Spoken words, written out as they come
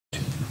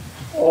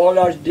all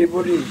are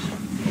devotees,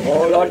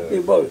 all are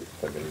people.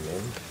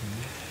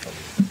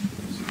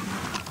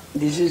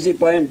 This is the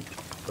point.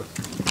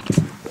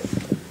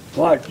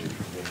 What?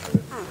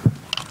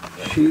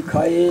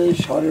 Shikhaye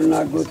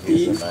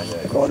Sharanagati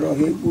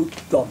Karahe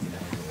Uttam.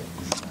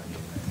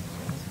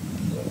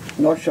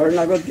 Not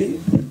Sharanagati,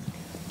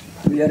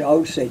 we are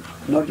outside.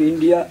 Not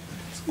India,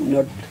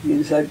 not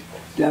inside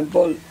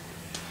temple,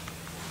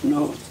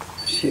 no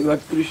Shiva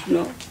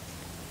Krishna,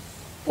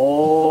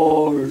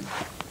 all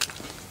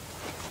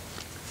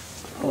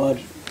are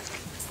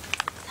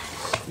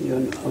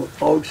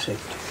outside.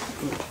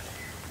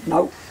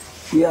 Now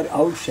we are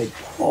outside,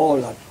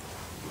 all are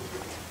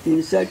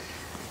inside.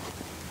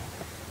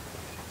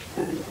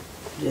 And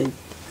Jai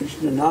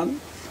Krishna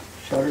Nam,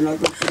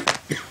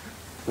 Sharanagati,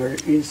 are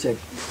inside.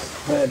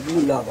 Where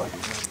Mulavan,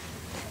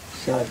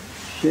 Sar,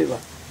 Shiva,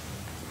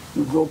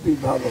 Gopi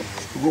Bhava,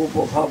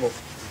 Gopa Bhava,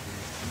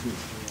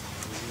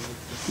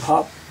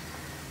 Bhav.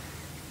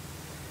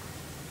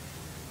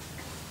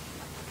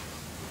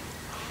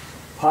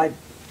 Five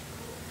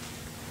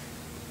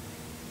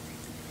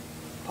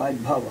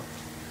bhava.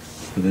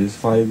 So there is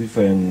 5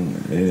 different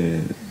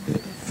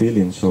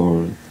feelings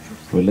or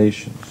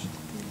relations.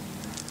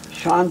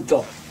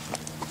 Shanta.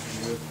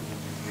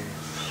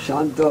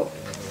 Shanta.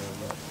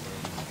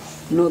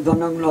 No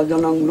dhanam, no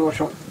janam, no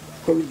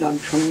kavitam,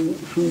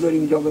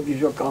 sundarim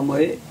jagatisha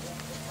kamaye.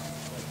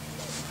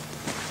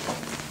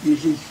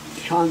 This is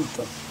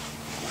Shanta.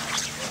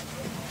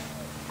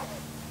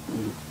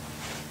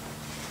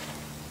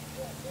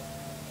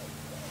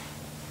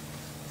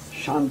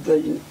 शांत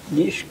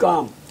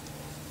निष्काम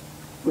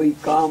कोई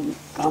काम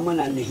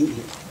कामना नहीं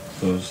है.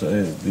 So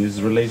this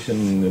relation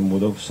in the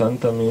mood of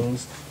Santa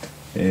means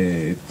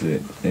that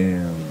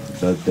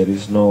there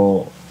is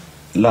no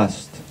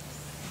lust.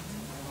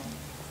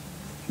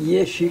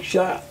 ये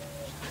शिक्षा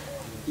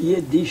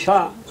ये दिशा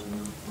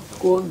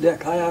कौन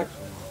दिखाया?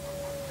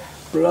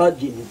 प्रहलाद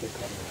जी ने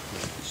दिखाया.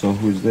 So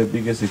who is the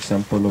biggest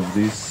example of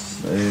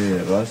this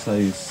rasa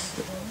is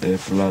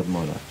Prahlad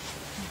Maharaj.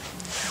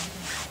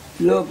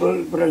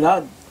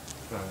 Prahlad,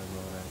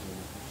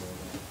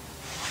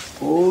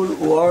 whole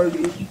world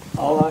is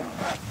our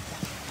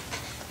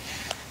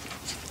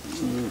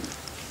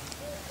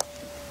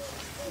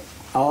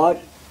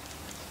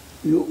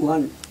you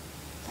want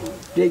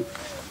take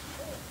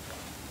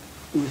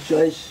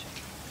choice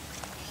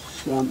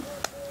some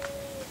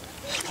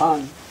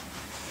sthan,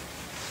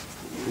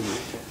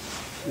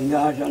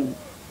 Singhasana,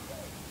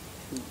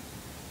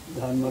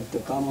 Dharmakta,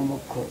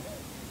 Kamamokha,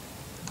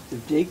 to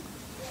take.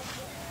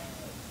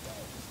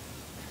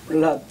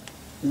 Prahlad,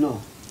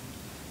 no,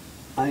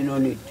 I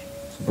don't need.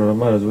 So Prahlad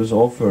Maharaj was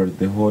offered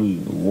the whole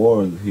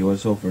world. He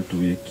was offered to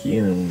be a king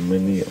and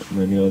many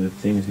other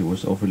things. He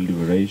was offered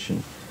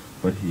liberation,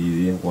 but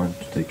he didn't want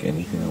to take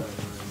anything of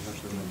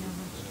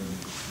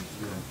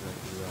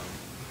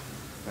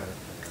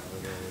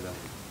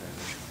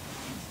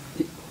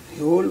it.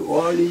 The whole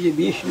world is a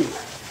Vishnu.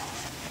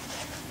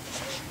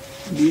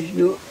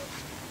 Vishnu,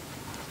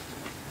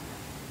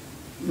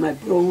 my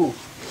Prabhu,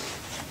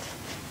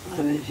 I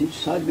am his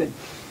servant.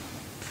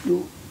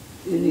 To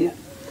any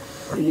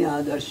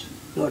others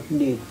not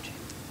need.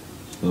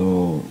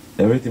 So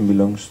everything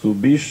belongs to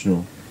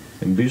Vishnu,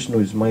 and Vishnu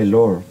is my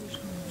Lord.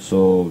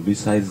 So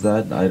besides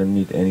that, I don't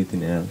need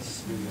anything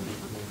else.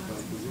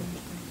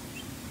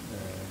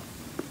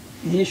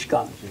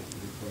 Nishkam.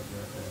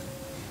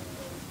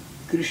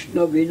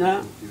 Krishna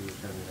bina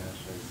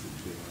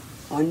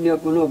anya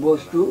kuno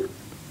bostu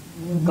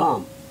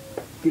kam.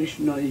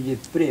 Krishna is a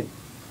prem.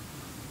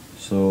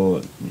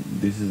 So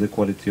this is the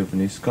quality of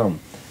Niskam.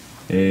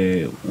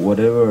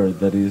 Whatever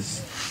that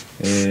is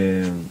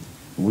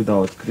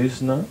without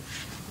Krishna,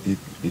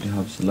 it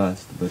has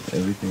lust, but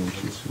everything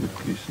which is with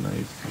Krishna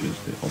is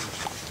just the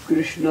opposite.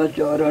 Krishna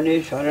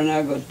charane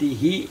sharanagati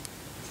hi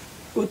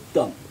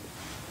uttam.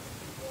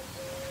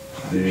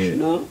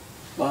 Krishna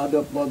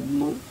pada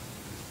padma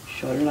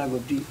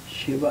sharanagati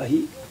shiva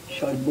hi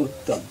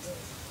sarvottam.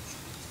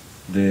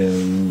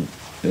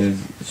 The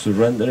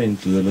surrendering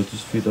to the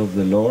lotus feet of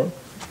the Lord,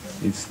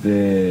 it's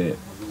the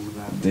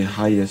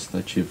highest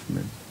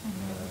achievement.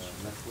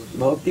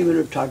 Bhakti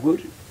Vinod Thakur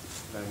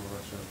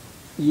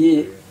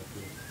ये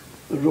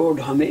road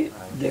हमें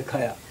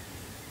दिखाया.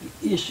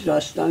 इस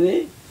रास्ता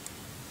में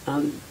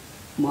हम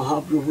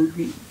महाप्रभु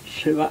की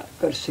सेवा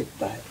कर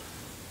सकता है.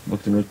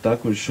 Bhaktivinoda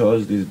Thakur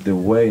shows the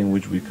way in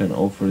which we can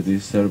offer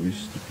this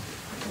service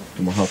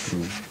to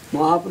Mahaprabhu.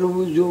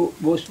 महाप्रभु जो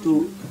वस्तु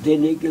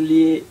देने के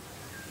लिए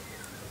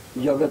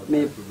जगत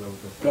में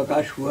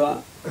प्रकाश हुआ,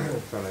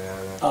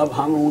 अब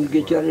हम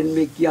उनके चरण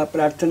में क्या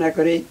प्रार्थना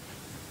करें?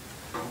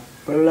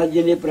 प्रहलाद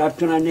जी ने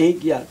प्रार्थना नहीं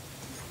किया,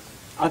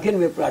 आखिर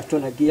में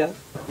प्रार्थना किया.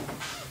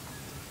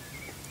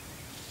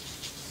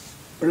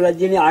 प्रहलाद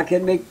जी ने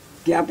आखिर में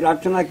क्या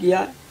प्रार्थना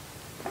किया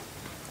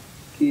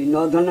कि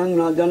न धनं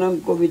न जनम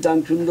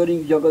कवितां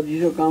सुंदरी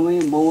जगदीश कामये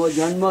मम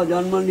जन्म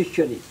जन्म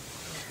निश्चरी.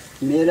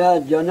 मेरा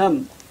जन्म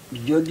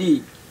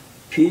यदि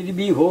फिर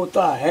भी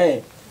होता है,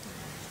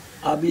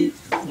 अभी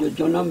जो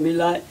जन्म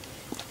मिला है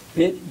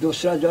फिर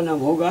दूसरा जन्म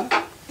होगा,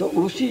 तो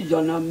उसी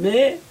जन्म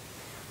में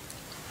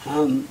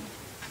हम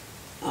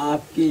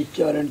आपके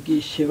चरण की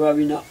सेवा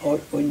बिना और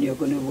अन्य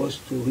कोई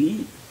वस्तु ही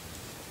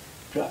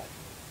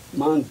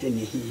मांगते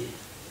नहीं है.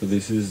 So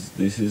this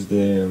is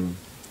the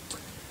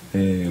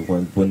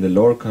when the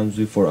Lord comes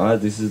before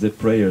us, this is the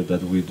prayer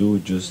that we do,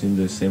 just in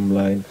the same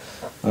line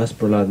as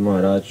Prahlad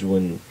Maharaj,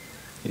 when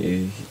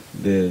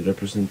the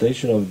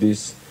representation of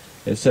this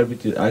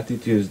servitude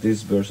attitude is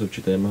this verse of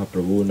Chaitanya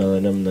Mahaprabhu,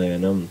 Nadanam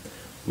Nayanam,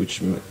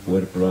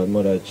 where Prahlad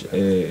Maharaj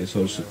is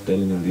also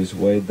telling in this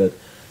way that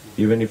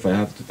even if I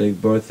have to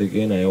take birth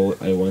again, I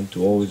want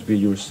to always be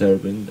your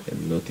servant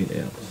and nothing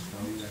else.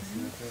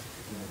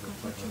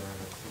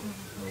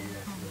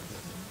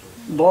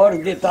 वर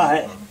देता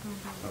है,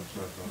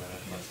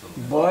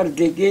 वर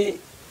देके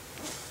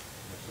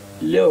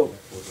लो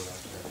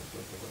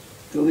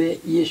तुम्हें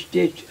ये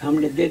stage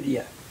हमने दे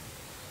दिया,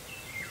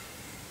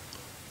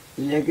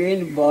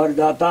 लेकिन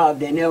वरदाता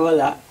देने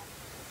वाला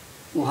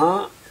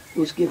वहाँ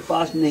उसके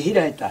पास नहीं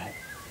रहता है,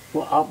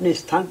 वो अपने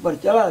स्थान पर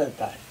चला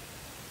जाता है.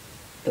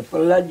 तो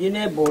प्रहलाद जी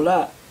ने बोला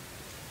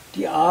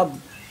कि आप,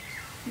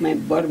 मैं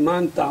वर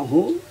मांगता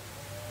हूँ,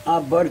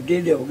 आप वर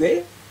दे दोगे,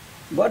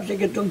 वर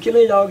देके तुम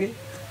चले जाओगे.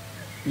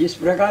 जिस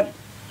प्रकार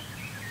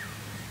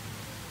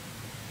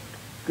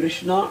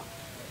कृष्ण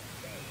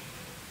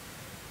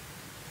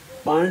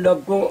पांडव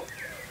को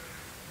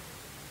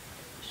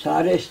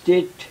सारे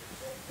स्टेट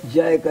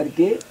जय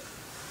करके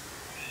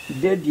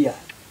दे दिया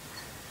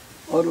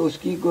और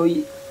उसकी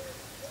कोई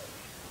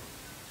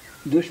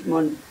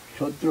दुश्मन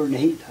शत्रु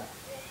नहीं था,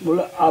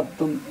 बोला अब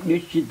तुम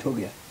निश्चित हो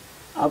गया,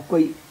 अब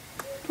कोई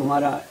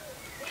तुम्हारा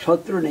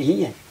शत्रु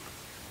नहीं है,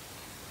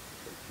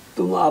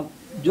 तुम आप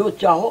जो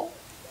चाहो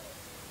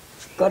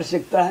कर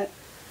सकता है,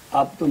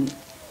 आप तुम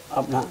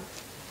अपना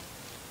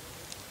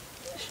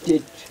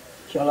स्टेट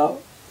चलाओ.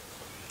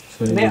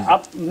 मैं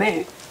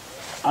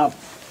आप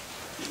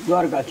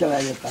द्वारका चला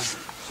जाता हूँ.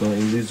 So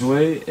in this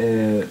way,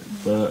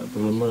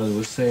 Prahlad Maharaj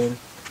was saying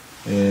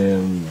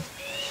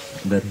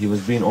that he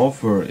was being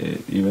offered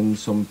even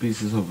some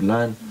pieces of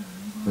land,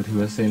 but he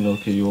was saying,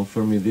 okay, you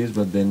offer me this,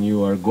 but then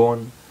you are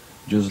gone,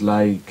 just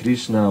like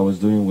Krishna was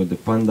doing with the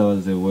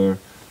Pandavas. They were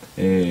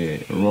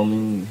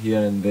roaming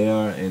here and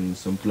there in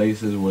some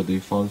places where they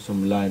found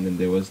some land and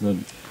there was no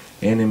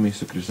enemy,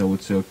 so Krishna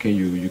would say, okay,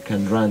 you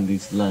can run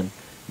this land,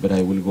 but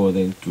I will go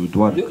then to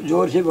Dwarka.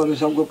 जोर से बोलो,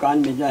 सबको कान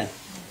में जाए.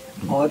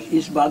 और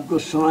इस बात को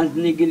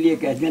समझने के लिए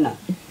कहते ना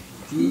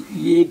कि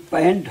ये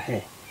पॉइंट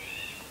है.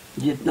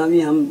 जितना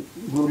भी हम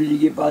गुरु जी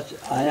के पास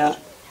आया,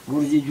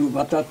 गुरु जी जो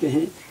बताते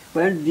हैं,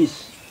 point this,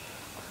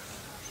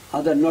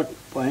 other not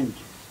point,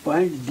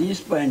 point this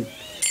point.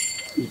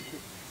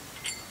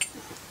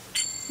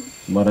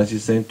 Maharaj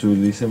is saying to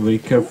listen very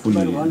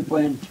carefully, one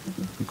point,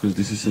 because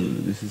this is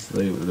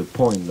the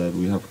point that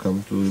we have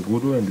come to the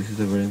Guru, and this is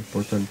a very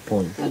important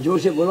point. जोर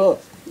से बोलो,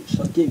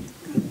 सत्य.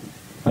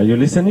 Are you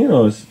listening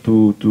or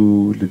to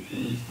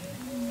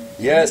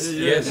Yes.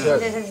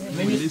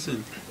 When you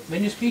listen.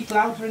 When you speak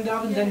loud,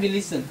 Vrindavan, then we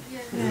listen.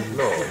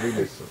 No, we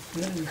listen.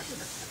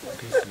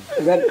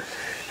 अगर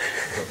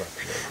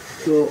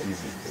तो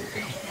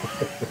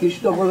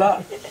कृष्ण बोला,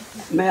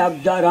 मैं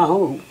अब जा रहा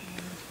हूँ,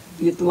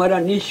 ये तुम्हारा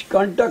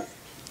निष्कंटक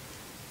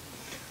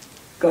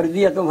कर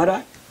दिया,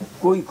 तुम्हारा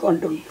कोई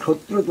कंटक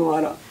शत्रु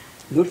तुम्हारा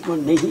दुश्मन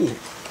नहीं है,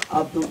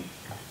 आप तुम.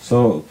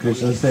 So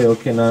Krishna say,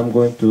 okay, now I'm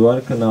going to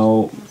Dwarka.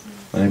 Now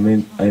I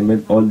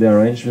made all the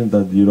arrangements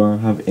that you don't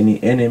have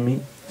any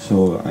enemy,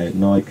 so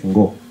now I can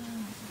go.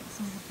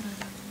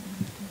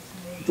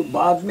 तो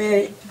बाद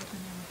में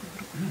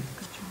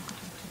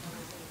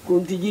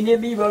कुंती जी ने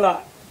भी बोला,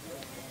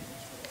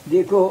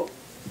 देखो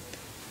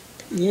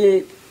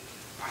ये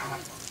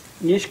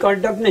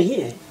निष्कंटक नहीं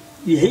है,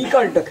 यही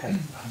कंटक है.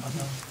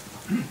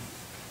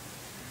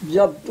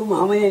 जब तुम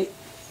हमें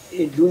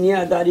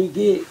दुनियादारी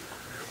के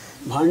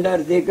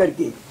भंडार दे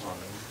करके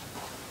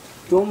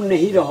तुम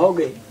नहीं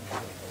रहोगे,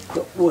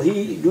 तो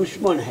वही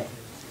दुश्मन है,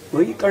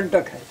 वही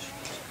कंटक है.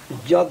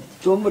 जब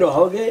तुम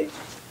रहोगे,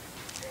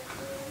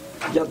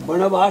 जब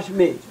वनवास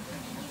में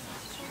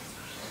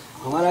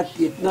हमारा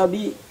कितना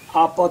भी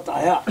आपत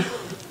आया,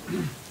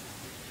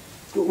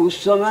 तो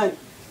उस समय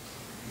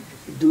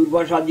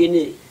दुर्वासा जी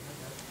ने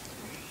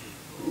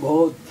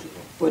बहुत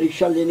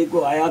परीक्षा लेने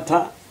को आया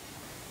था,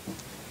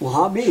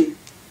 वहाँ भी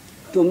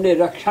तुमने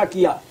रक्षा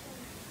किया,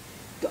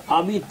 तो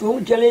अभी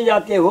तुम चले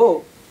जाते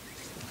हो,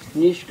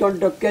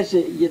 निष्कंटक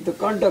कैसे, ये तो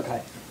कंटक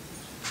है.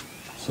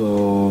 So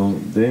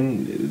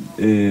then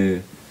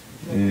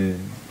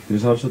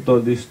he's also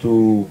told this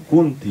to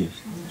Kunti,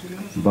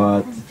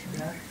 but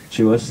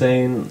she was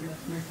saying,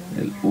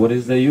 what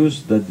is the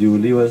use that you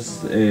leave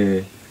us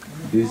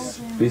these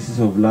pieces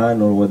of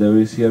land or whatever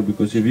is here,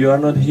 because if you are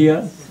not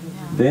here,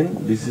 then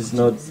this is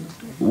not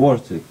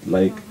worth it.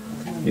 Like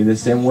in the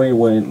same way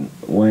when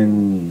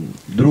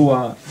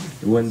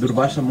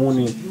Durvasa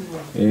Muni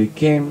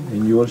came,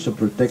 and you also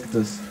protect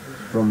us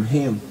from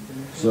him.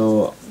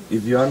 So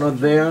if you are not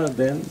there,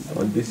 then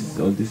all this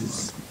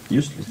is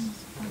useless.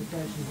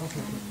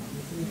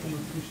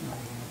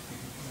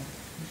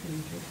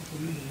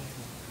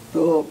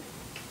 तो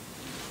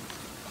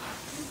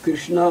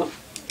कृष्ण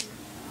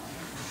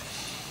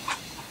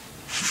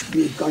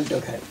की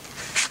कंटक है।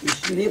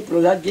 इसलिए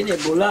प्रहलाद जी ने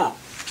बोला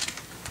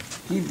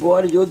कि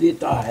वर जो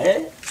देता है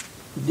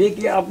दे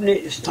के अपने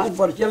स्थान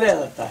पर चले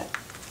जाता है।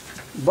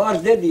 वर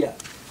दे दिया,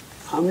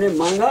 हमने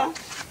मांगा,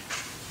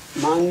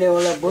 मांगने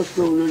वाला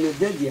वस्तु उन्होंने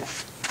दे दिया,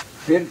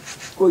 फिर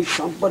कोई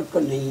संपर्क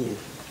नहीं है।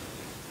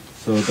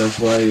 So that's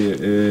why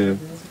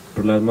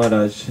Prahlad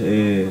Maharaj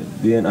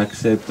didn't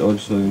accept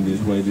also in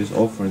this way these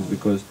offerings,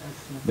 because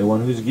the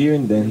one who's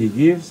giving, then he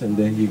gives and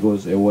then he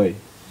goes away.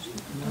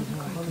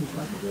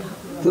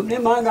 तुमने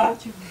मांगा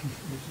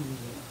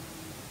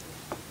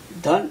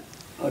धन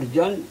और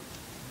जन,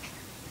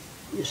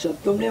 ये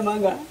सब तुमने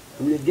मांगा,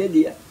 हमने दे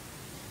दिया,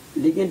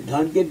 लेकिन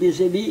धन के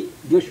पीछे भी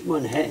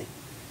दुश्मन है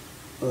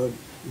और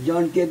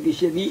जन के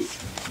पीछे भी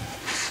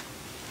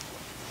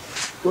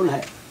कौन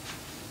है?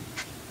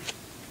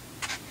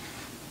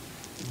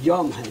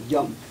 जम है,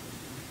 जम,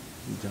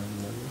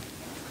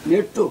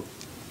 मृत्यु,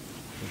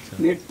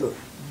 मृत्यु।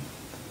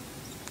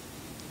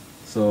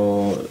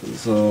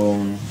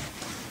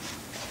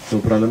 So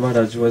Prahlad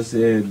Maharaj was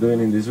doing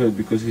in this way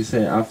because he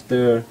said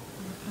after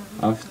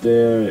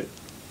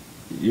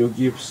you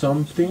give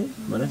something,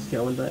 Maharaj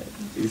क्या बोल रहा है?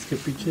 इसके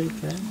पीछे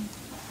क्या है?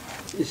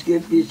 इसके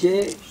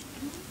पीछे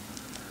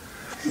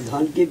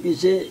धन के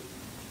पीछे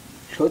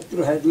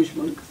शत्रु है,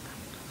 दुश्मन,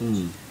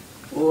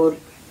 और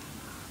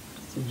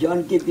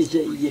जन के पीछे,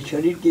 ये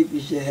शरीर के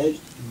पीछे है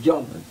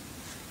जम।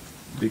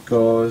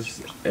 Because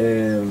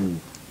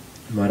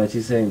Maharaj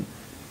is saying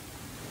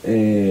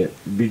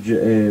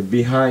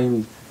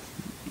behind,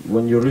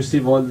 when you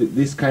receive all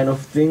these kind of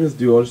things,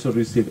 you also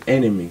receive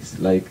enemies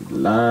like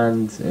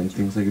lands and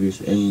things like this,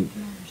 and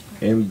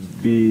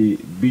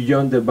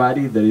beyond the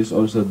body there is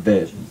also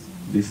death.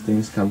 These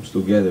things comes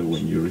together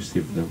when you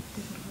receive them.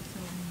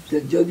 तो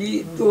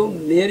यदि तुम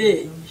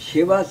मेरे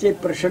सेवा से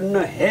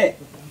प्रसन्न है,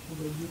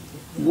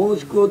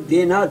 मुझको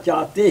देना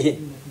चाहते हैं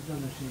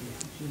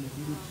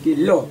कि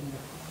लो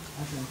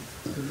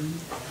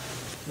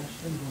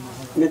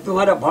मैं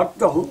तुम्हारा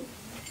भक्त हूँ,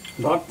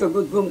 भक्त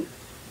को तुम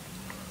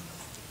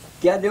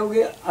क्या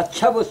दोगे?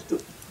 अच्छा वस्तु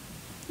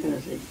देना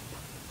चाहिए।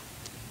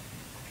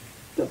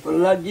 तो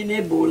प्रहलाद जी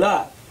ने बोला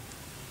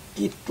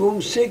कि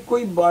तुमसे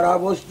कोई बड़ा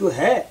वस्तु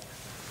है?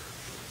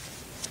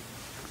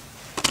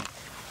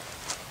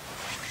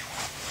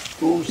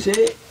 तुमसे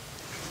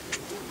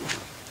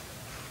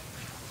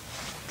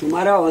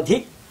तुम्हारा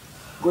अधिक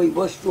कोई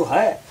वस्तु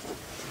है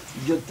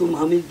जो तुम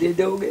हमें दे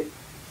दोगे?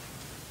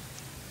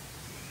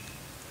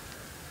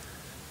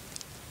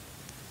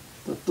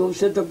 तो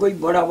तुमसे तो कोई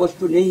बड़ा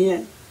वस्तु नहीं है,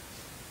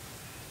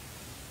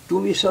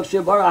 तुम ही सबसे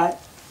बड़ा है,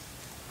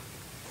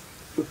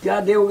 तो क्या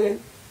दोगे?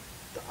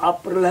 तो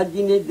आप प्रहलाद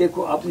जी ने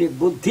देखो अपनी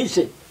बुद्धि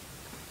से,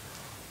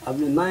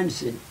 अपने माइंड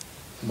से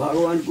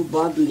भगवान को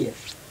बांध लिया,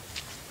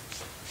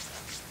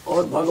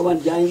 और भगवान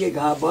जाएंगे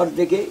कहाँ? वर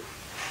देके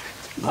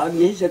भाग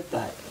नहीं सकता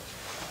है।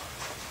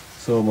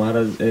 So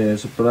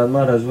Prahlad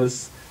Maharaj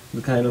was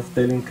kind of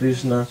telling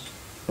Krishna,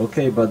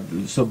 okay, but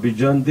so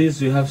beyond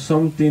this, you have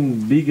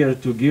something bigger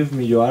to give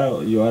me. You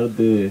are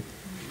the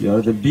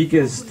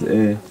biggest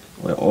in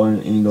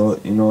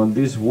all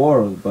this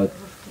world, but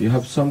you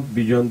have some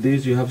beyond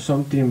this. You have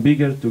something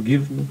bigger to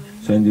give me.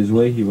 So in this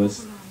way, he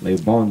was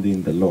like bound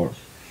in the Lord.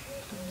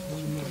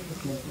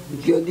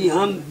 यदि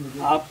हम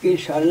आपके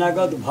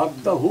शरणागत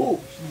भक्त हूँ,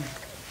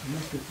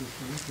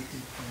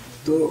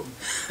 तो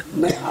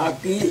मैं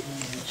आपकी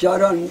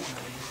चरण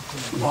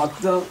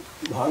भक्त,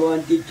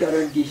 भगवान की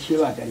चरण की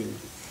सेवा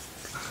करेंगे।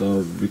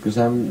 So because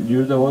I'm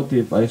your devotee,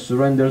 if I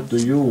surrender to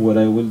you, what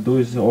I will do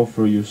is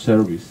offer you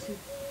service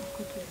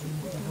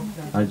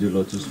at your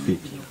lotus feet.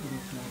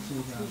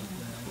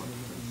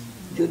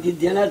 यदि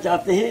देना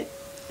चाहते हैं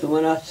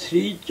तुम्हारा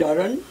श्री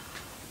चरण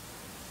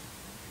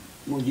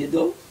मुझे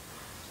दो।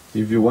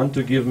 If you want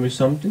to give me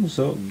something,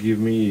 so give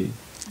me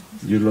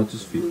your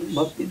lotus feet.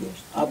 भक्ति दो।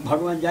 आप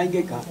भगवान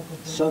जाएंगे कहाँ?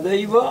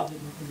 सदैव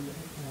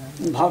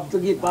भक्त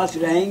के पास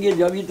रहेंगे,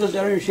 जब ही तो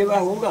चरण सेवा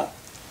होगा।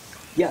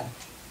 क्या?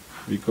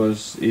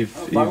 Because if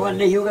भगवान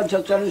नहीं होगा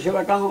तो चरण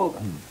सेवा कहाँ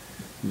होगा?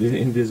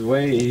 in this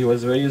way, he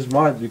was very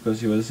smart,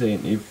 because he was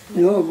saying, if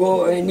No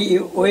go any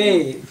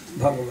way,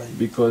 Bhagavan.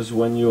 because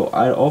when you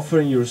are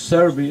offering your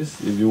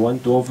service, if you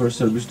want to offer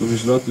service to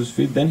his lotus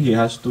feet, then he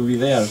has to be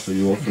there, so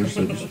you offer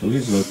service to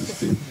his lotus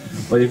feet.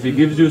 But if he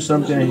gives you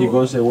something and he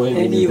goes away,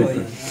 then it's Anyway.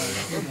 different.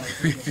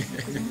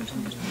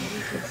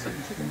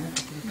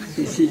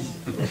 This is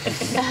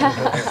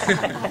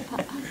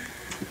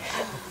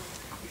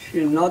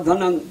न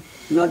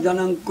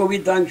धनं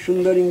कवितां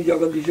सुंदरीं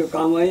जगदीश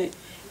कामये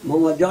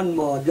मम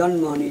जन्म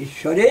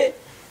जन्मानीश्वरे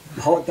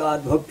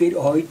भवतात् भक्तिर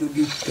अहितु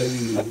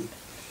कवि।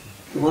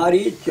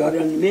 तुम्हारी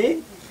चरण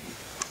में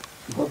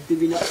भक्ति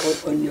बिना और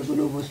अन्य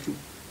कोनो वस्तु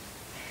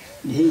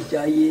नहीं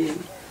चाहिए।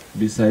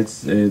 Besides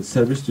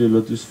service to your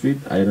lotus feet,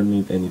 I don't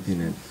need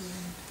anything else.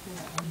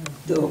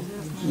 तो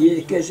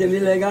ये कैसे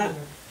मिलेगा?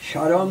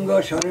 शरंग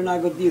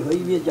शरणागति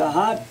होइबे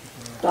जहाँ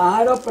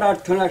ताहार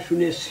प्रार्थना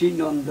सुने श्री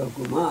नंद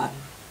कुमार,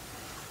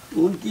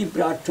 उनकी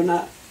प्रार्थना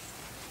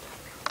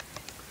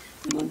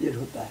मंदिर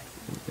होता है।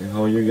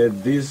 how you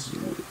get this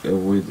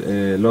with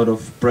a lot of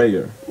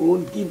prayer.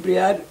 उनकी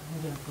प्रेयर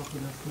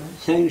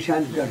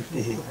सैंक्शन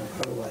करते हैं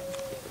भगवान।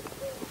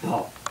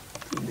 हाँ,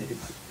 मेरे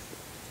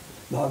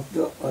भक्त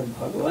और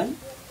भगवान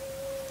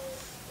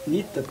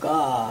नित्य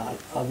काल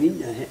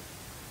अभिन्न है,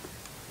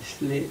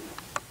 इसलिए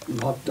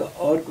भक्त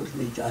और कुछ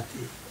नहीं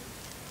चाहते।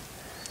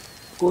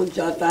 कौन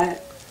चाहता है?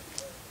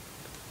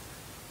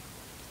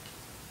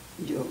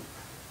 जो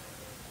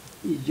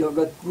इस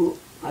जगत को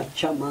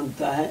अच्छा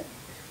मानता है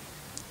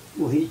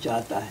वही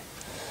चाहता है।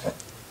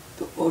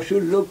 तो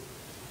असुर लोग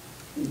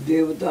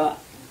देवता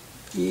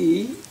की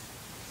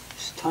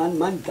स्थान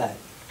मानता है।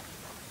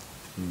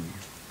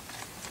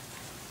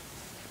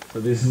 So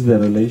this is the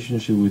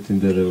relationship between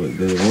the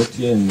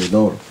devotee and the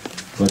Lord.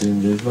 But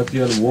in this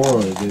material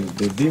world,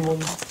 the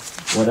demons,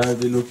 what are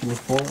they looking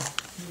for?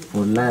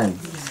 For land.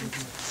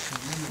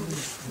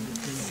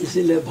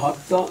 इसलिए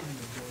भक्त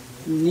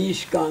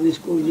निष्काम,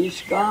 इसको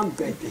निष्काम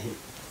कहते हैं।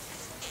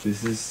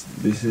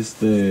 This is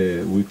the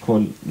we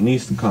call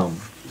niskam.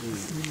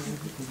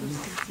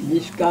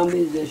 निष्काम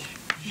is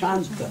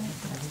शांत,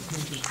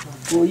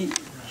 कोई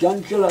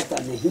चंचलता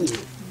नहीं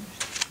है।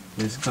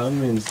 Niskam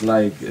means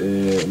like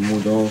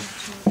mood of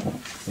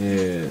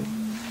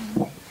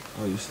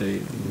how you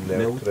say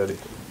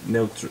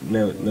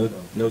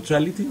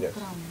neutrality. Yes.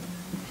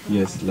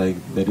 Yes, like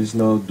there is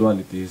no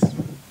duality. It's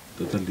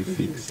totally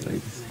fixed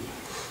like this.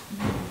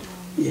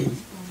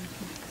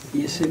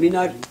 ये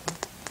seminar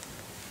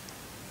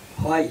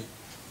why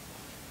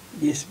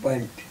this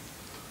point?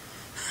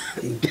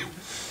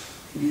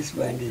 This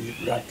point is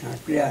प्रार्थना,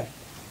 prayer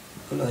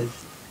always.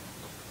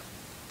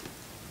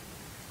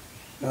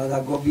 Radha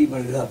गोपी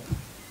वल्लभ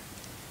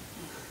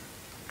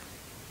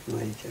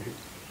तुम्हारी चरण,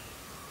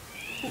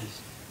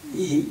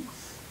 यही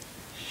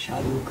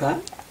साधु का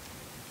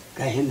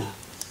कहना।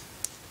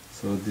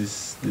 So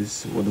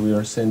this what we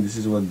are saying. This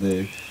is what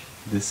the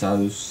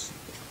sadhus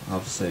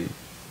have said.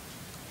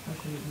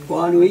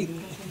 1 week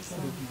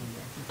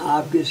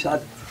आपके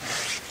साथ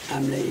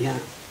हमने यहाँ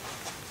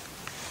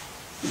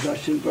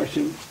दर्शन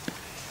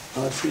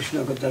और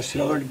कृष्ण कथा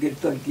श्रवण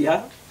कीर्तन किया।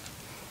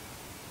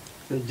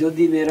 तो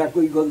यदि मेरा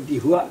कोई गलती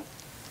हुआ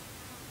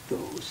तो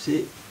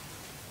उससे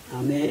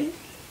हमें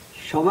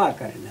क्षमा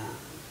करना।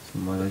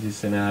 Maharaj is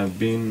saying, I have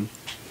been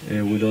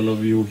with all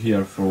of you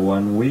here for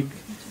 1 week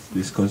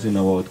discussing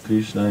about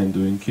Krishna and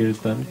doing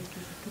kirtan,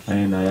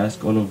 and I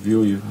ask all of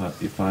you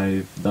if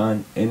I've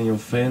done any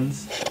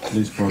offense,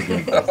 please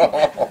forgive me.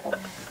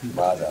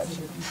 Maharaj,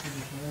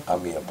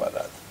 Ami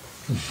Aparad.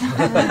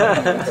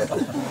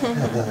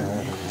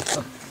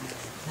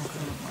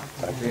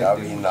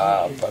 Akavina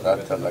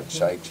Aparata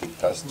Lakshai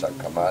Chitascha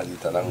Kamali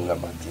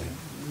Tarangamati.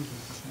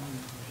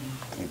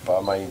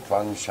 Kripamai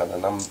Twang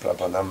Sharanam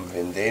Prapanam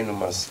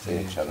Vendenumaste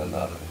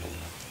Sharanam.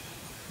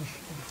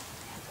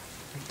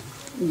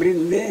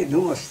 वृंदे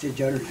नमस्ते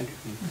चरण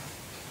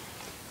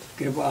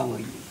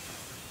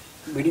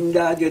कृपामयी।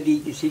 वृंदा यदि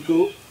किसी को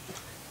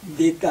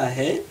देता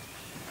है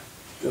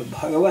तो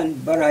भगवान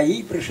बड़ा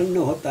ही प्रसन्न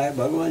होता है।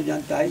 भगवान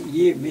जानता है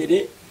ये मेरे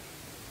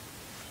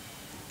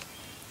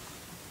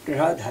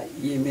प्रसाद है,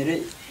 ये मेरे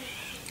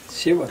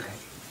सेवक है।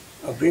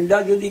 और वृंदा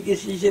यदि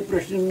किसी से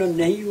प्रसन्न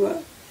नहीं हुआ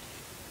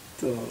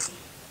तो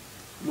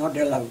not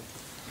allowed.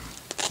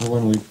 So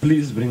when we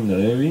please bring the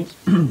Devi,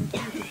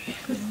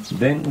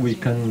 then we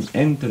can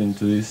enter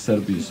into this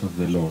service of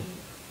the Lord.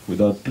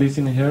 Without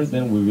pleasing her,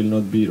 then we will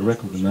not be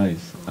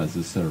recognized as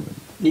a servant.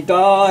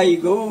 Nitai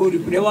Gaur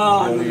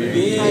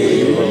Premanande.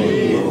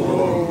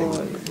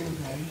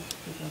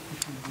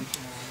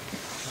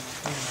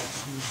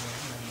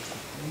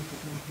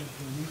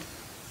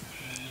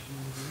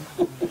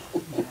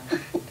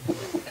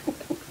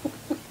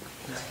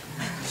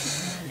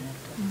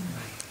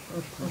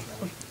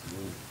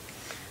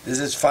 This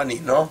is funny,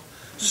 no?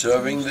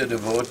 Serving the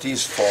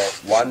devotees for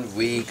 1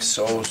 week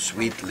so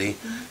sweetly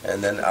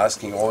and then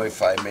asking, oh,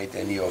 if I made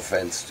any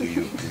offense to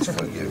you, please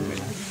forgive me.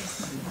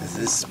 This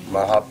is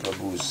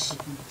Mahaprabhu's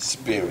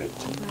spirit.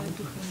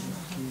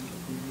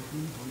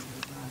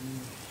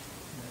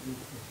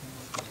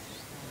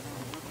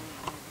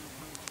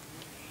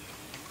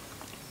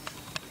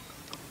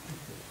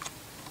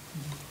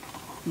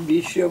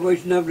 विश्व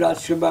वैष्णव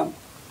राजसभा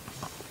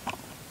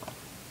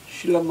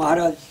Srila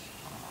Maharaj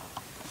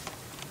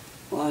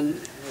on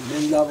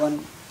Vrindavan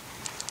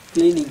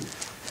cleaning,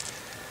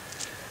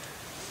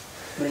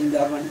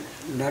 Vrindavan,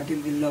 Nati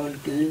Vrindavan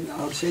cleaning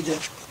outside the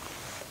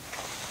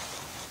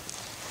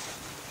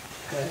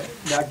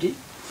Nati,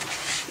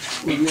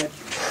 would let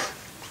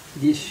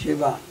this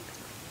Shiva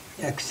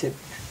accept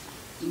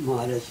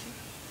Maharaj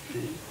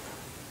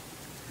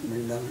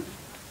Vrindavan.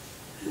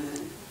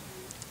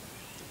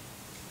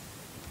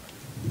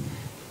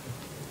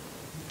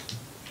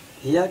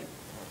 Here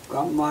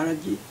come Maharaj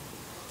ji,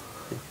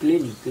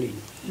 cleaning.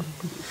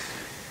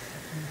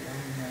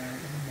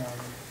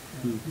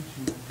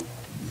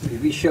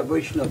 Vishwa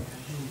Vaishnava,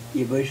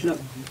 ye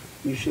Vaishnava,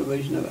 Vishwa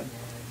Vaishnava,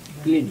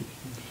 cleaning.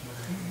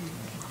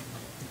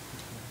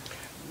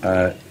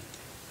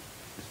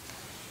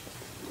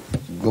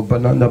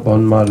 Gopananda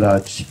Bon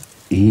Maharaj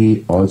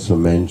he also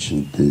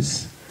mentioned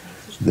this,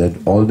 that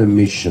all the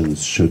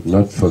missions should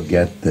not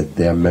forget that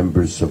they are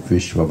members of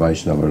Vishwa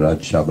Vaishnava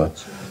Raj Sabha,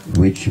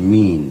 which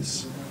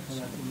means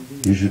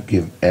you should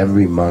give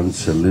every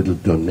month a little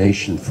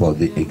donation for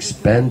the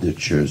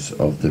expenditures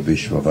of the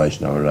Vishwa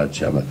Vaishnava Raj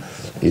Sabha.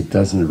 It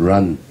doesn't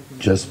run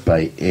just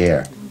by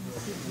air.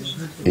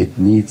 It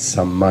needs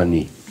some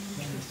money.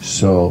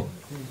 So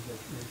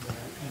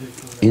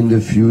in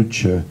the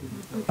future,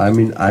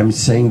 I'm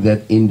saying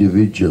that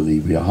individually,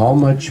 how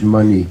much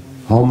money,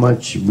 how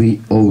much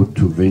we owe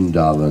to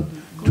Vrindavan,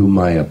 to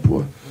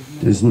Mayapur.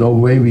 There's no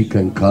way we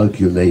can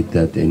calculate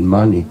that in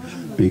money,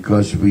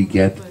 because we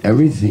get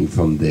everything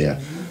from there.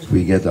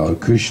 We get our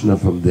Krishna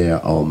from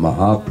there, our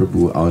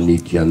Mahaprabhu, our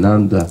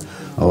Nityananda,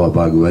 our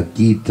Bhagavad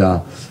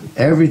Gita.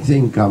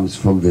 Everything comes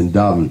from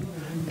Vrindavan.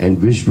 And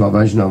Vishwa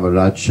Vaishnava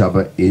Raj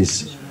Sabha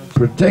is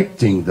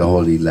protecting the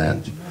Holy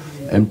Land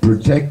and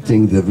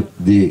protecting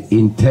the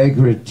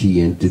integrity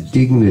and the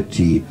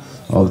dignity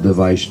of the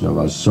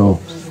Vaishnavas.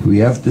 So we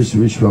have this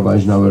Vishwa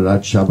Vaishnava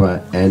Raj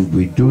Sabha, and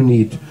we do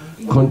need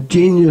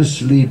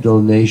continuously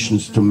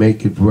donations to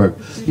make it work.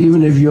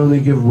 Even if you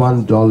only give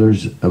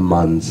 $1 a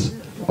month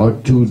or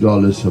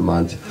 $2 a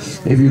month,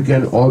 if you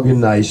can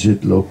organize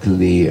it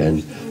locally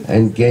and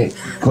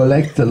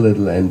collect a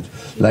little. And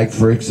like,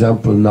 for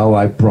example, now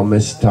I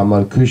promised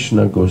Tamal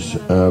Krishna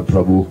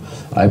Prabhu,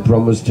 I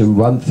promised him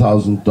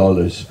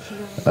 $1,000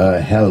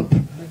 help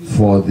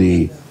for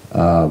the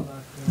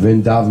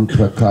Vrindavan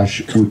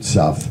Prakash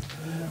Utsav,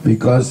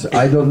 because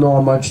I don't know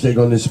how much they're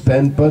going to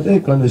spend, but they're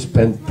going to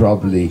spend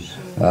probably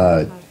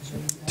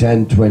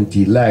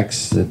 10-20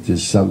 lakhs, that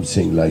is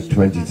something like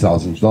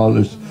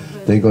 $20,000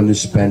 they're going to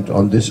spend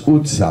on this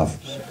Utsav.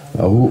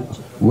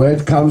 Where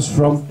it comes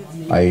from,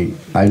 I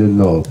don't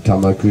know.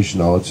 Tamal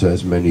Krishna also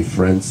has many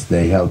friends,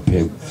 they help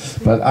him.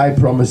 But I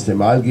promised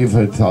him I'll give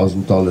her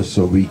 $1,000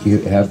 so we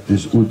can have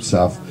this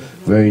Utsav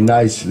very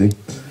nicely.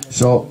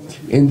 So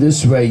in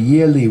this way,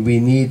 yearly we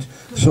need,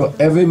 so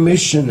every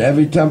mission,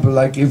 every temple,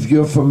 like if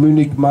you're from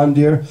Munich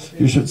Mandir,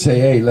 you should say,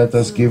 hey, let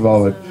us give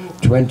our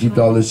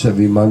 $20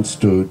 every month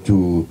to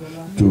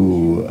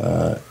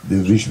the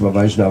Vishwa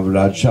Vaishnava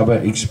Raj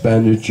Sabha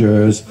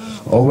expenditures,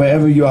 or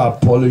wherever you are,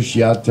 Polish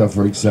Yatra,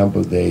 for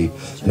example, they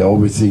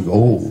always think,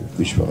 oh,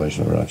 Vishwa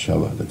Vaishnava Raj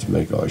Sabha, let's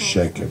make our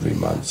check every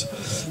month.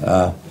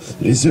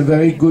 It's a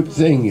very good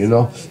thing, you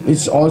know.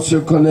 It's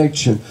also a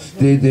connection.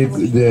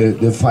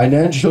 The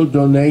financial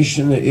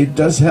donation, it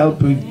does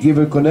help give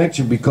a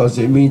connection, because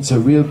it means a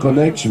real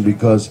connection,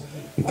 because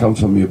it comes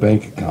from your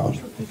bank account.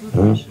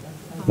 Huh?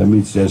 That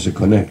means there's a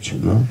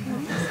connection, no?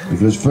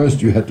 Because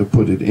first you had to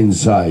put it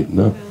inside,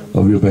 no,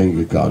 of your bank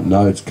account.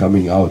 Now it's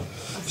coming out.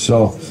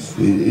 So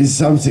it's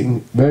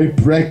something very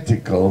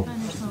practical.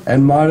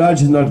 And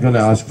Maharaj is not going to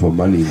ask for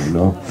money, you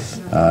know.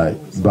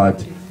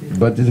 But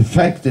the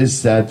fact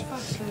is that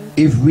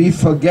if we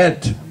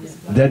forget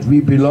that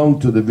we belong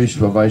to the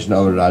Vishwa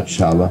Vaishnava Raj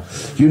Sabha,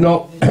 you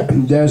know,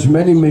 there's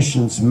many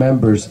missions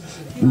members.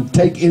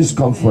 Take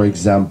ISKCON, for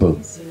example.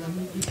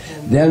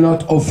 They're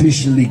not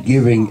officially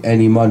giving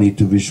any money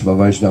to Vishwa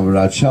Vaishnava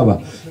Raj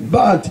Sabha,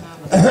 but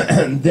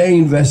they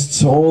invest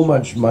so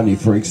much money,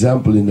 for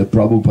example, in the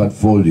Prabhupada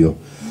folio.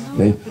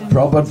 The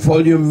Prabhupada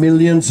folio,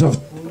 millions of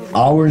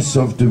hours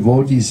of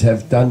devotees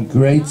have done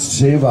great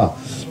seva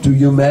to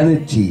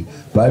humanity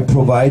by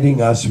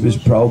providing us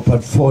with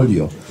Prabhupada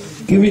folio.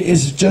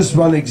 It's just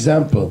one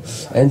example.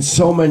 And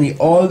so many,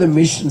 all the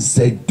missions,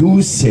 they do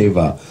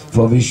seva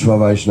for Vishwa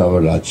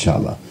Vaishnava Raj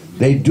Sabha.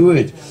 They do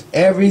it.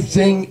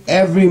 Everything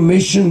every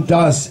mission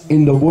does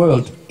in the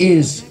world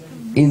is,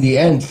 in the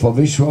end, for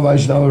Vishwa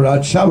Vaishnava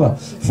Raj Sabha,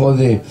 for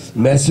the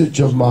message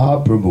of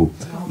Mahaprabhu.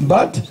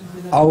 But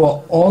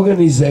our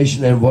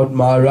organization and what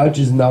Maharaj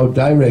is now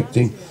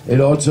directing, it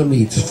also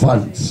needs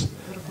funds.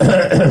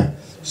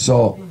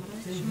 So,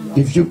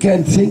 if you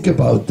can think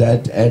about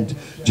that and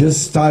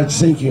just start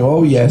thinking,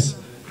 oh yes,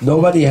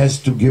 nobody has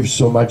to give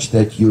so much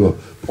that your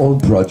own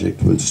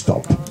project will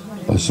stop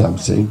or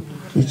something.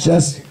 It's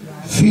just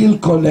feel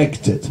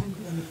connected.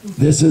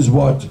 This is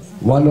what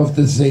one of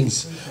the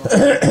things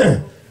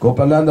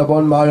Gopananda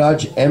Bon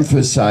Maharaj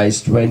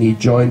emphasized when he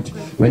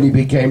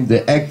became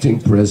the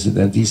acting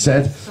president. He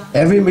said,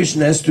 every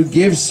mission has to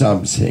give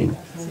something,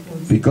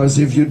 because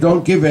if you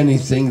don't give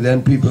anything,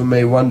 then people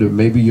may wonder,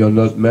 maybe you're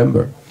not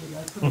member.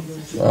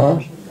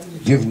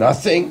 Give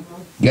nothing,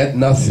 get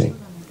nothing.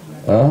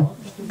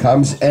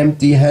 Comes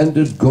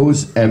empty-handed,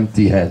 goes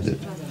empty-handed.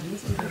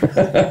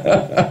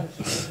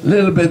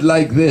 Little bit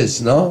like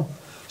this, no?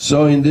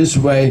 So in this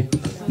way,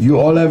 you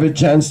all have a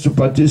chance to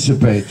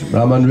participate.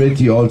 Raman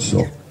Reddy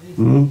also.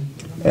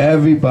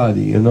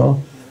 Everybody, you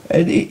know.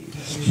 And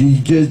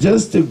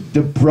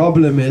the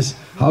problem is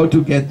how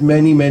to get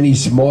many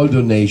small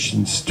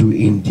donations to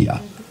India.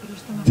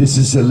 This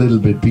is a little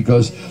bit,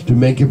 because to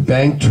make a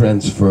bank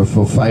transfer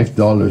for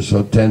 $5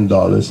 or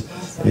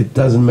 $10, it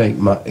doesn't make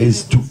much,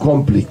 it's too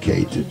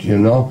complicated, you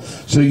know.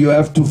 So you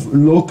have to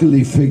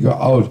locally figure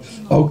out,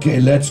 okay,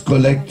 let's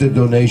collect the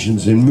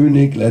donations in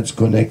Munich, let's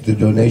collect the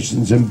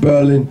donations in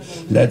Berlin,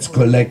 let's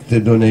collect the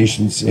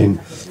donations in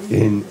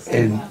in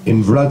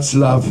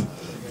Wroclaw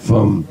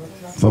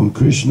from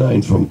Krishna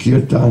and from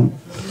Kirtan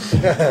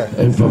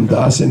and from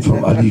Das and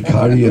from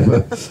Adhikari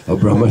of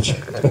Brahmach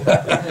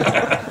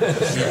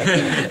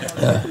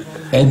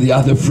and the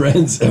other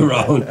friends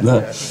around.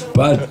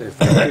 But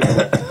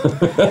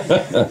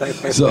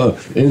so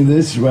in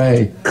this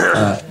way,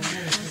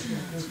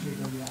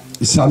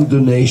 some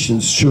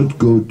donations should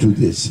go to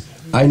this.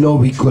 I know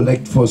we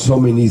collect for so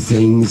many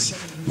things,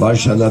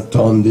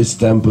 Varshanathon, this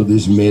temple,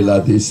 this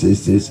Mela, this,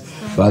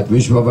 but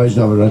Vishwa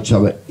Vaishnava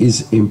Rajsabha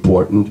is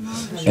important.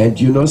 And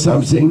you know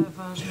something?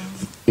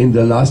 In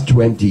the last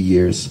 20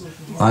 years,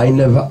 I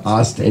never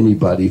asked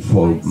anybody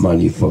for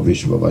money for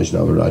Vishwa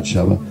Vaishnava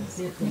Rajsabha.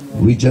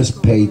 We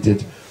just paid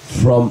it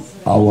from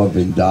our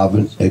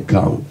Vrindavan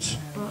account.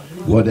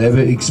 Whatever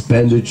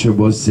expenditure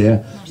was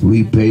there,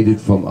 we paid it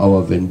from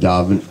our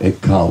Vrindavan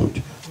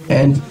account.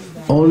 And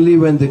only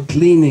when the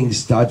cleaning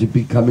started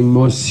becoming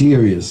more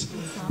serious,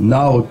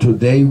 now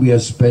today we are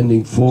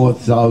spending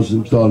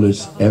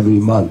 $4,000 every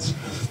month.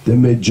 The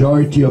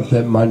majority of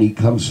that money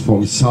comes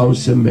from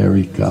South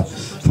America,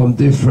 from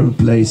different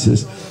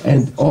places,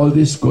 and all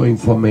this going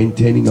for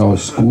maintaining our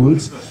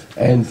schools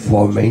and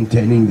for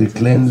maintaining the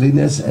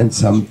cleanliness and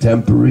some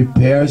temple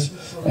repairs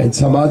and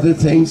some other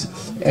things.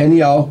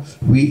 Anyhow,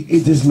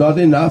 it is not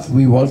enough.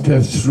 We want to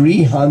have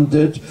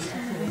 300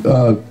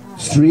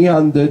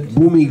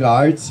 Bhumi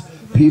guards,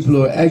 people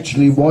who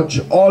actually watch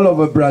all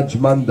over Braj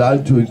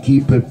Mandal to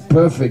keep it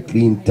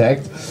perfectly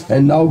intact.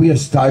 And now we are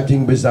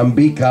starting with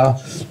Ambika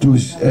to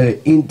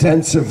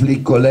intensively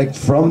collect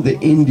from the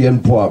Indian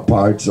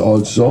parts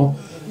also.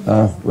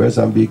 Where's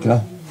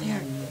Ambika?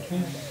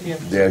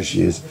 There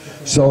she is.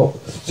 So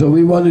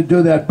we want to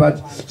do that, but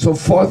so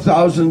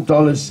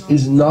 $4,000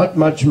 is not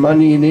much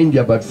money in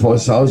India, but for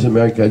South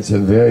America it's a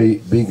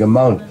very big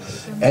amount.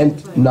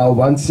 And now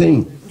one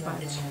thing,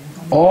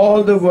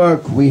 all the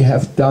work we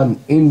have done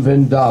in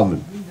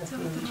Vrindavan,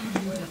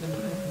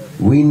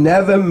 we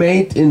never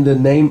made in the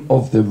name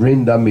of the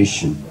Vrinda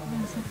mission.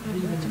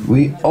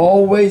 We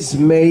always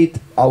made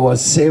our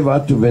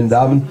seva to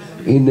Vrindavan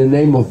in the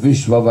name of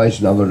Vishwa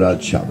Vaishnava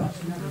Rajsabha.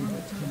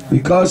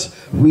 Because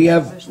we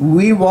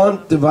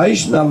want the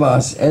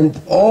Vaishnavas and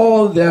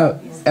all their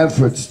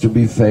efforts to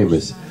be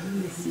famous.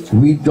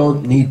 We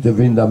don't need the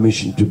Vrinda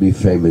mission to be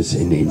famous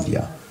in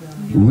India.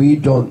 We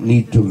don't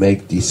need to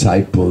make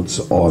disciples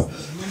or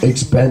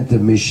expand the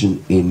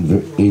mission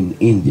in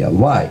India.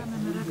 Why?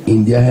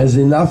 India has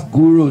enough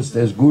gurus.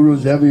 There's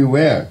gurus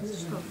everywhere.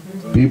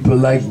 People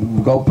like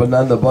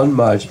Gopananda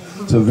Bonmaj.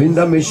 So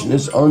Vrinda mission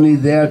is only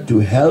there to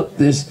help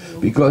this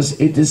because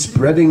it is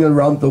spreading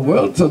around the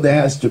world, so there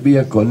has to be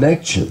a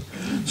connection.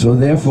 So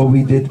therefore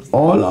we did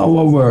all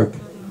our work.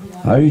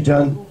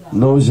 Harijan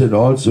knows it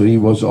also, he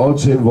was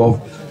also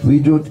involved. We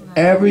did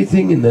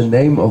everything in the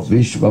name of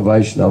Vishwa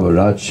Vaishnava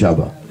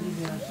Rajsabha,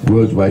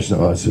 World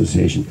Vaishnava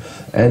Association.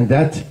 And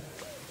that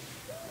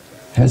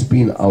has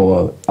been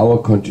our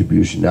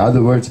contribution. In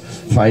other words,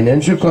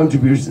 financial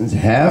contributions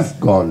have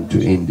gone to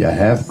India,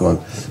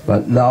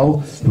 but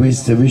now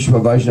with the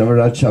Vishwa Vaishnava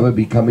Rajsabha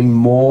becoming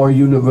more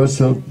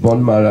universal,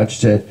 Bon Maharaj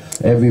said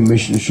every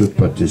mission should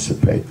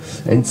participate.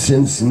 And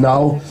since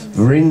now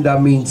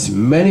Vrinda means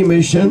many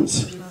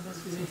missions,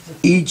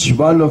 each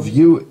one of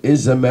you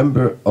is a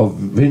member of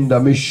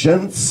Vrinda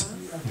missions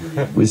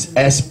with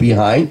S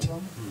behind.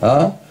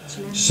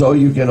 So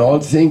you can all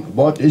think,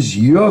 what is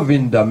your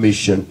Vrinda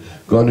mission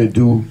going to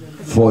do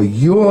for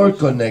your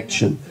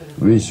connection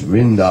with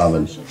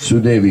Vrindavan?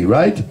 Sudevi,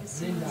 right?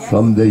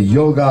 From the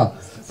yoga,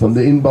 from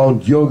the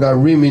inbound yoga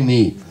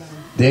Rimini,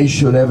 they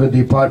should have a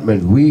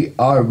department. We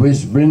are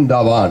with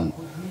Vrindavan.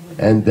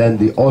 And then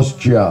the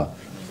Austria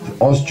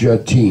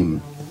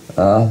team,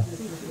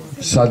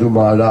 Sadhu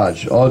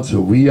Maharaj,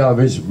 also we are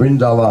with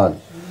Vrindavan.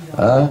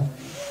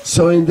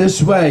 So in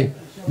this way,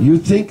 you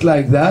think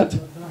like that,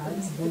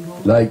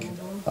 like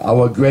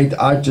our great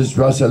artist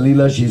Rasa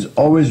Leela, she's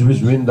always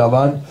with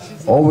Vrindavan,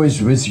 always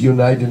with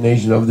United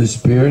Nation of the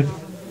Spirit.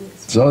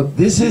 So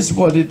this is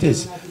what it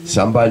is.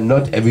 Somebody,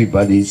 not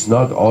everybody, it's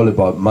not all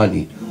about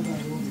money.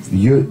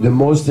 The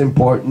most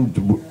important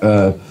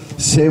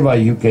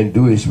seva you can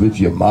do is with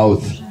your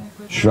mouth.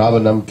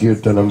 Shravanam,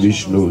 Kirtanam,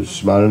 Vishnu,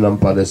 Smaranam,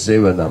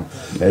 Padasevanam.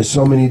 There's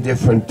so many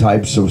different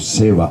types of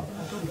seva.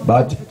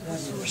 But,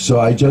 so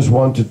I just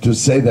wanted to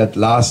say that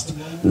last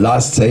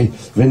say,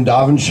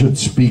 Vrindavan should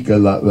speak a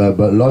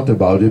lot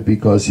about it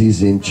because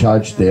he's in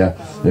charge there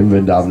in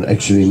Vrindavan.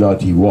 Actually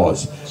not, he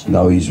was.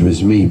 Now he's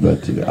with me, but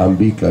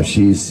Ambika,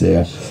 she's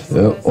there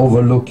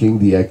overlooking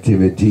the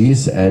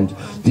activities, and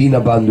Dina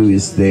Bandhu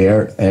is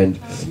there, and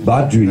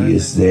Badri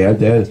is there.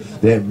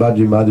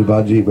 Badri, Madhu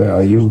Badri, where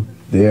are you?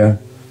 There.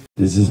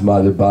 This is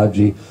Madhu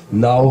Badri.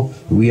 Now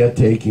we are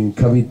taking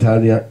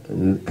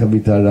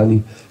Kavita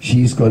Rani.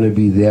 She's going to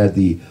be there,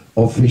 the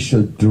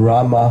official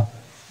drama,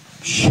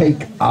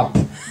 shake up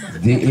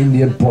the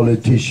Indian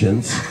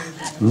politicians.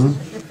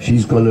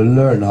 She's going to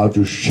learn how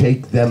to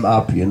shake them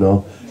up, you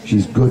know.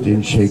 She's good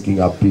in shaking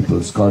up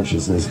people's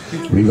consciousness.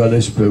 We're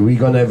going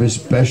to have a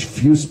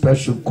few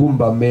special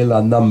Kumbh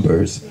Mela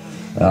numbers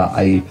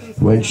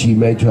When she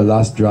made her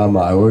last drama,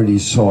 I already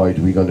saw it.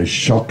 We're going to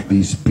shock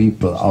these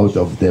people out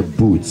of their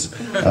boots,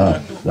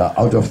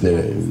 out of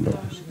their,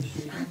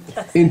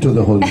 into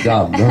the Holy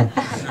Dam. No?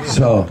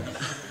 So,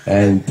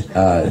 and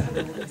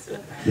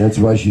that's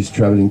why she's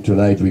traveling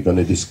tonight. We're going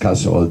to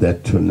discuss all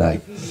that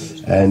tonight.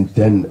 And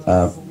then,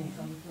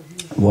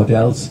 what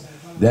else?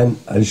 Then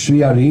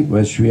Sri Hari,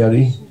 where's Sri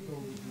Hari?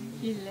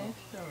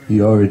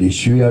 He already.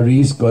 Sri Hari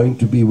is going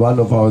to be one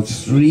of our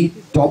 3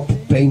 top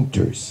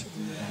painters.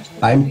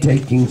 I'm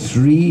taking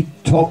 3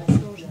 top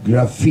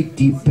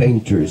graffiti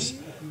painters.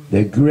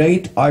 They're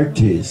great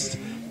artists,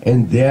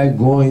 and they're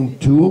going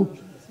to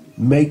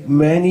make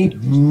many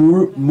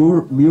murals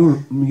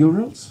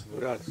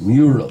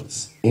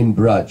in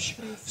Braj,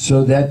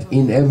 so that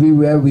in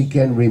everywhere we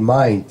can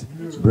remind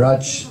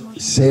Braj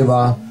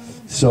Seva.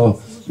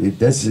 So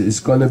this is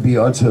going to be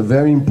also a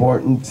very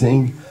important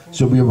thing.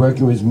 So we are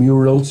working with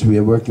murals, we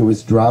are working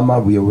with drama,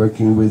 we are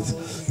working with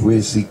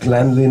the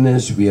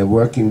cleanliness, we are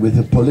working with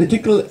the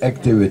political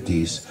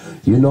activities.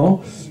 You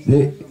know,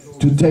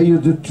 to tell you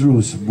the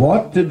truth,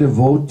 what the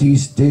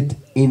devotees did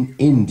in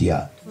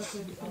India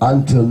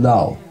until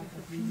now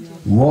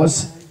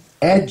was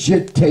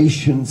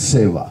agitation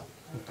seva.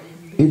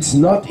 It's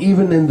not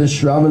even in the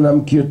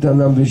Shravanam,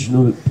 Kirtanam,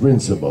 Vishnu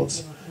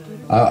principles.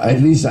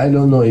 At least I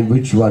don't know in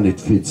which one it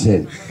fits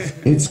in.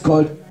 It's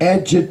called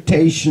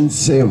agitation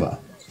seva.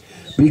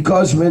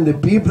 Because when the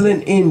people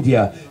in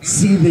India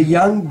see the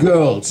young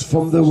girls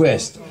from the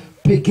West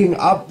picking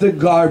up the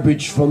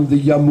garbage from the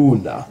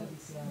Yamuna,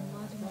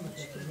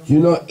 you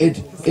know,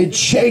 it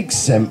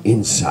shakes them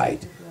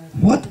inside.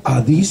 What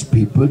are these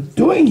people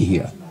doing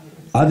here?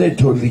 Are they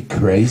totally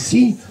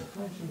crazy?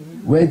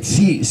 Well,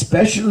 see,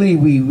 especially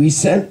we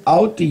send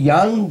out the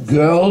young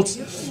girls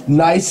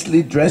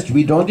nicely dressed.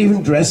 We don't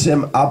even dress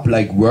them up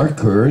like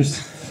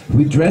workers.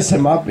 We dress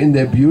them up in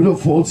their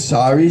beautiful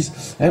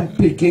saris and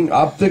picking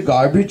up the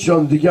garbage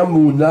on the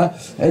Yamuna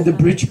and the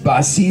bridge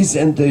buses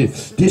and the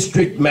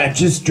district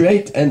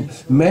magistrate. And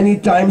many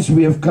times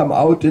we have come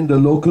out in the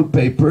local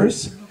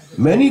papers.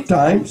 Many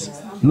times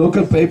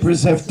local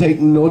papers have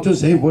taken notice,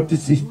 hey, what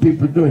is these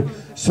people doing?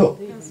 So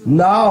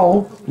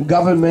now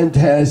government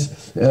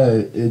has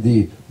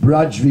the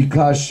Braj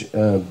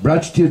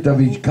Tirtha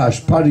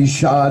Vikash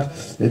Parishad,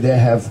 they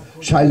have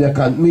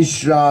Shailakant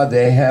Mishra,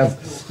 they have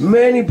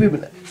many people.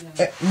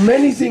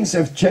 Many things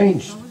have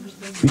changed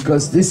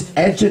because this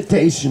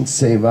agitation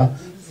seva,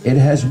 it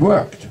has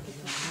worked.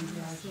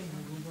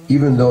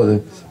 Even though,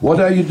 what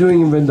are you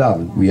doing in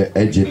Vrindavan? We are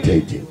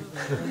agitating.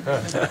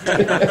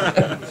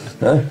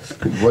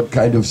 What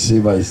kind of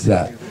seva is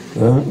that?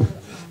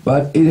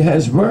 But it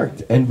has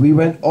worked, and we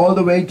went all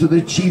the way to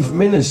the chief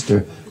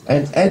minister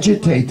and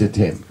agitated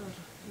him.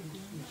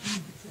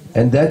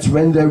 And that's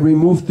when they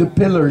removed the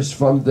pillars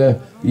from the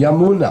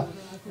Yamuna.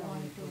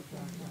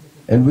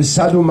 And with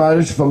Sadhu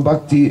Maharaj from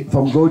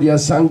Gaudiya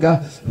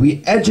Sangha,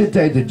 we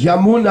agitated.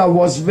 Yamuna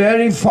was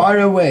very far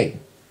away.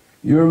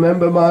 You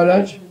remember,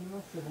 Maharaj?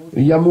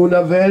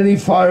 Yamuna very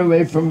far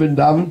away from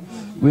Vrindavan.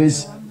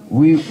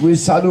 With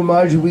Sadhu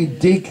Maharaj, we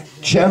dig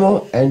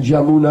channel and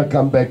Yamuna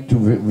come back to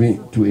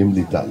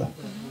Imlitala.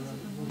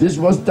 This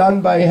was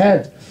done by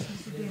hand.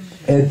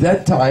 At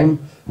that time,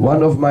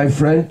 one of my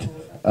friend,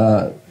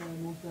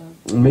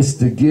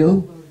 Mr.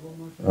 Gill,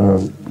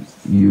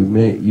 you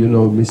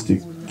know Mr.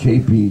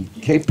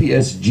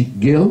 KPS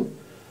Gill,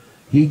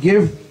 he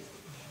gave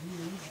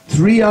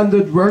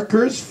 300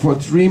 workers for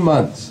 3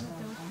 months.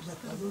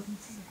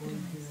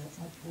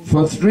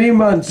 For 3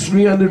 months,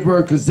 300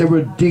 workers, they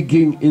were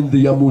digging in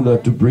the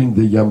Yamuna to bring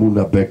the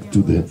Yamuna back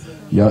to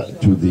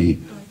the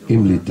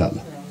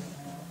Imlitala.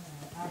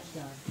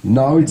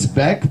 Now it's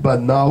back,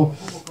 but now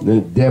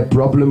their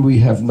problem we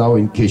have now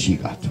in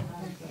Keshigat.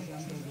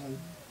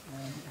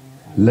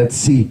 Let's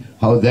see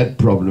how that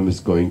problem is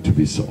going to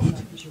be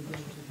solved.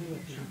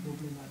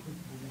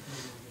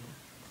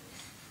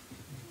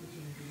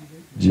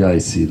 Jai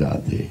Sri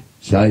Radhe,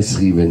 Jai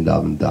Sri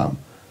Vrindavan Dham.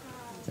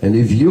 And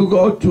if you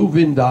go to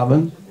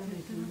Vrindavan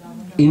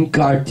in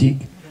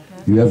Kartik,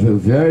 you have a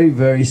very,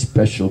 very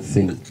special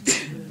thing.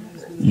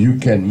 You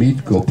can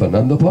meet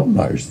Gopananda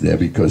Maharaj there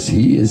because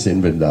he is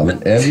in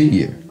Vrindavan every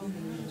year.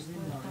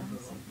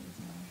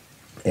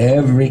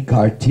 Every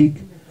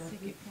Kartik,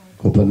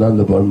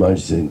 Gopananda Maharaj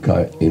is in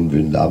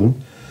Vrindavan.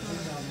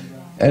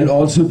 And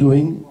also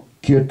doing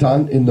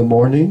kirtan in the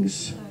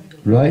mornings,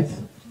 right?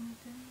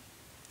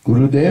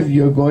 Gurudev,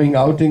 you're going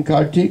out in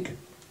Kartik,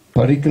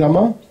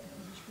 parikrama,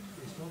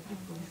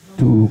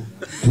 to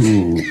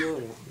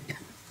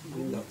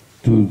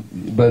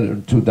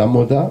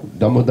Damoda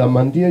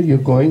Mandir, you're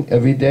going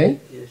every day?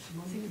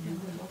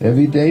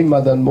 Every day,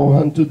 Madan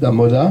Mohan to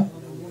Damoda.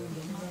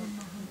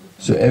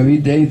 So every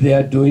day they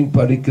are doing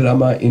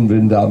parikrama in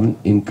Vrindavan,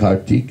 in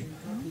Kartik,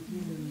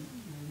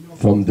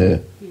 from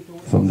the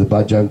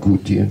Bhajan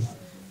Kutir.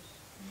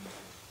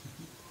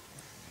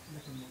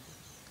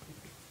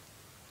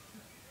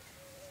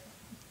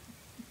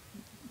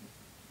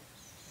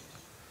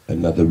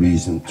 Another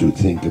reason to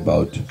think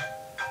about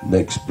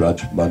next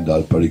Braj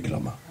Mandal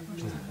Parikrama.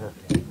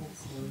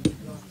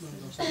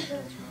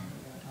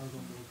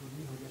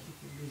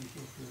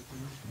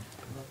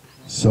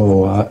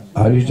 So,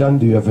 Harijan,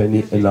 do you have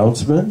any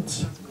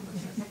announcements?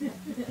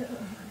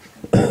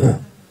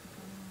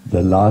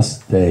 The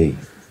last day,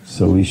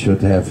 so we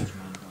should have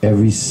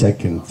every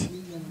second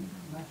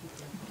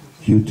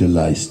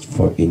utilized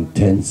for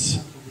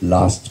intense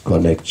last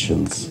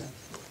connections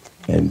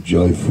and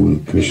joyful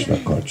Krishna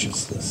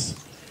consciousness.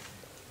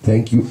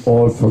 Thank you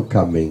all for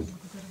coming.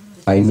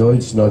 I know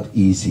it's not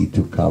easy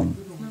to come,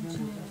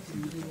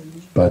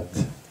 but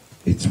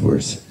it's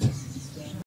worth it.